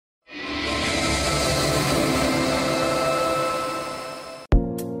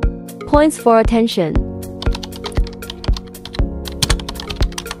Points for attention.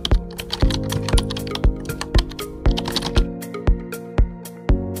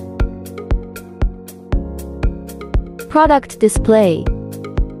 Product display.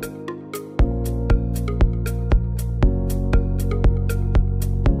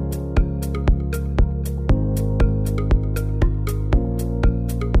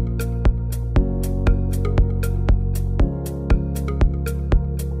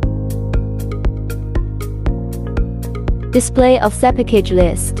 Display of set package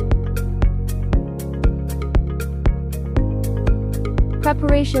list.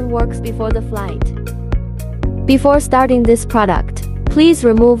 Preparation works before the flight. Before starting this product, please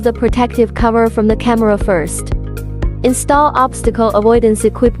remove the protective cover from the camera first. Install obstacle avoidance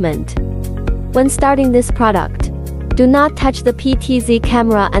equipment. When starting this product, do not touch the PTZ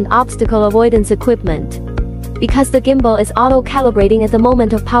camera and obstacle avoidance equipment, because the gimbal is auto-calibrating at the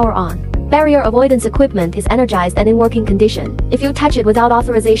moment of power on. Barrier avoidance equipment is energized and in working condition. If you touch it without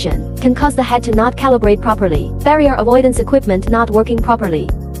authorization, can cause the head to not calibrate properly. Barrier avoidance equipment not working properly.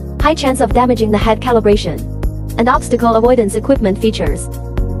 High chance of damaging the head calibration. And obstacle avoidance equipment features.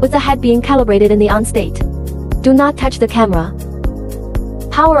 With the head being calibrated in the on state. Do not touch the camera.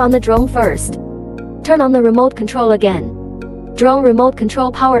 Power on the drone first. Turn on the remote control again. Drone remote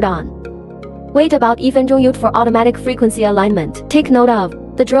control powered on. Wait about 1分钟 for automatic frequency alignment. Take note of,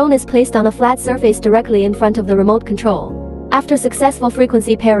 the drone is placed on a flat surface directly in front of the remote control. After successful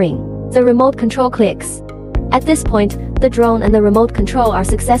frequency pairing, the remote control clicks. At this point, the drone and the remote control are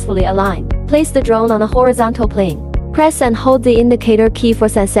successfully aligned. Place the drone on a horizontal plane. Press and hold the indicator key for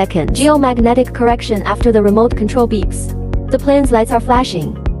 10 seconds. Geomagnetic correction after the remote control beeps. The plane's lights are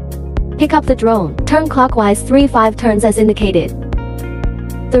flashing. Pick up the drone. Turn clockwise 3-5 turns as indicated.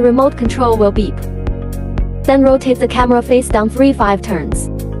 The remote control will beep. Then rotate the camera face down 3-5 turns.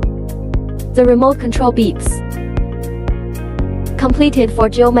 The remote control beeps. Completed for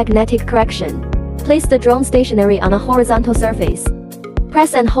geomagnetic correction. Place the drone stationary on a horizontal surface.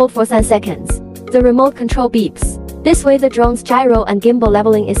 Press and hold for 10 seconds. The remote control beeps. This way the drone's gyro and gimbal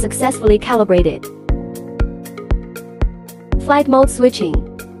leveling is successfully calibrated. Flight mode switching.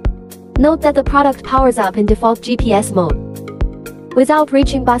 Note that the product powers up in default GPS mode. Without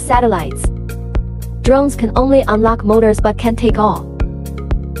reaching bus satellites. Drones can only unlock motors but can't take off.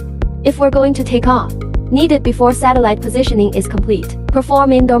 If we're going to take off, needed before satellite positioning is complete.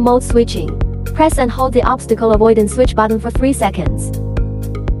 Perform indoor mode switching. Press and hold the obstacle avoidance switch button for 3 seconds.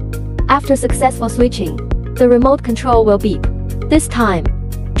 After successful switching, the remote control will beep. This time,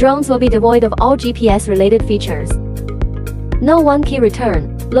 drones will be devoid of all GPS-related features. No one-key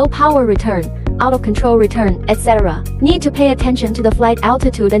return, low power return, out-of-control return, etc. Need to pay attention to the flight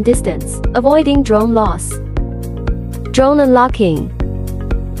altitude and distance, avoiding drone loss. Drone unlocking.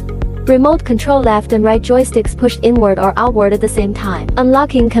 Remote control left and right joysticks pushed inward or outward at the same time.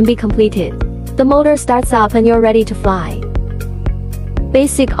 Unlocking can be completed. The motor starts up and you're ready to fly.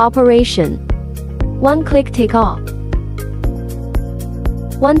 Basic operation. One-click takeoff.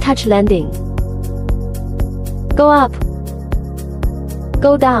 One-touch landing. Go up.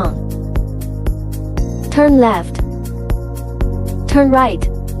 Go down. Turn left. Turn right.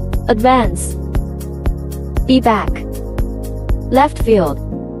 Advance. Be back. Left field.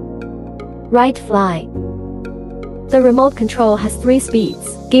 Right fly. The remote control has 3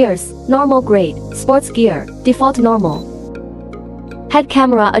 speeds. Gears, normal grade, sports gear, default normal. Head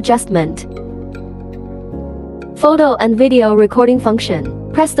camera adjustment. Photo and video recording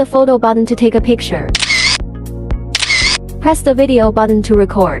function. Press the photo button to take a picture. Press the video button to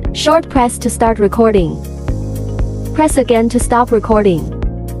record. Short press to start recording. Press again to stop recording.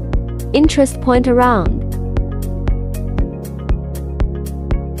 Interest point around.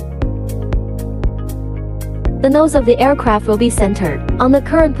 The nose of the aircraft will be centered on the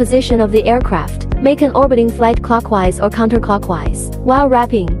current position of the aircraft. Make an orbiting flight clockwise or counterclockwise. While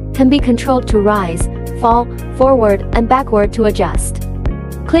wrapping, can be controlled to rise, fall, forward, and backward to adjust.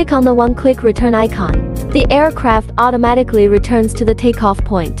 Click on the one-click return icon. The aircraft automatically returns to the takeoff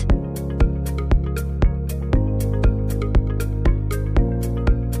point.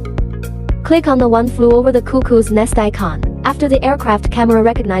 Click on the one flew over the cuckoo's nest icon. After the aircraft camera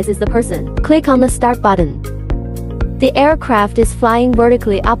recognizes the person, click on the start button. The aircraft is flying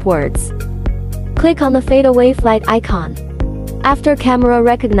vertically upwards. Click on the fade away flight icon. After camera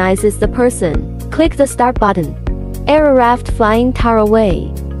recognizes the person, click the start button. Aircraft flying tower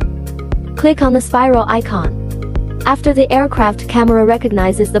away. Click on the spiral icon. After the aircraft camera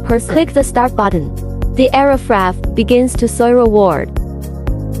recognizes the person, click the start button. The aircraft begins to soar forward.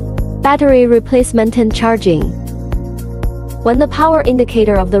 Battery replacement and charging. When the power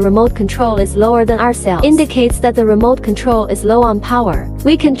indicator of the remote control is lower than our cells, indicates that the remote control is low on power.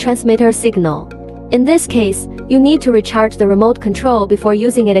 We can transmit our signal. In this case, you need to recharge the remote control before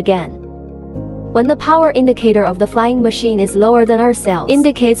using it again. When the power indicator of the flying machine is lower than our cells,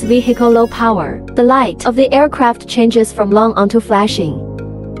 indicates vehicle low power. The light of the aircraft changes from long on to flashing.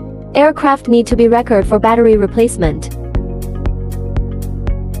 Aircraft need to be recorded for battery replacement.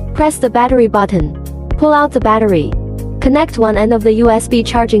 Press the battery button. Pull out the battery. Connect one end of the USB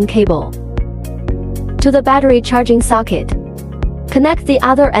charging cable to the battery charging socket. Connect the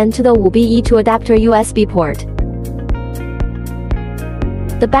other end to the 5BE2 adapter USB port.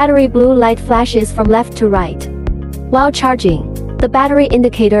 The battery blue light flashes from left to right. While charging, the battery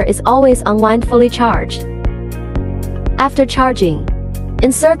indicator is always on when fully charged. After charging,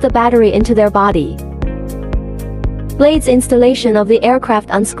 insert the battery into their body. Blades installation of the aircraft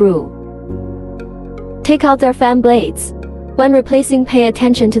unscrew. Take out their fan blades. When replacing, pay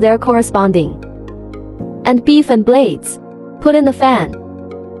attention to their corresponding and beef and blades. Put in the fan.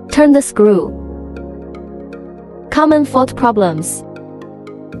 Turn the screw. Common fault problems.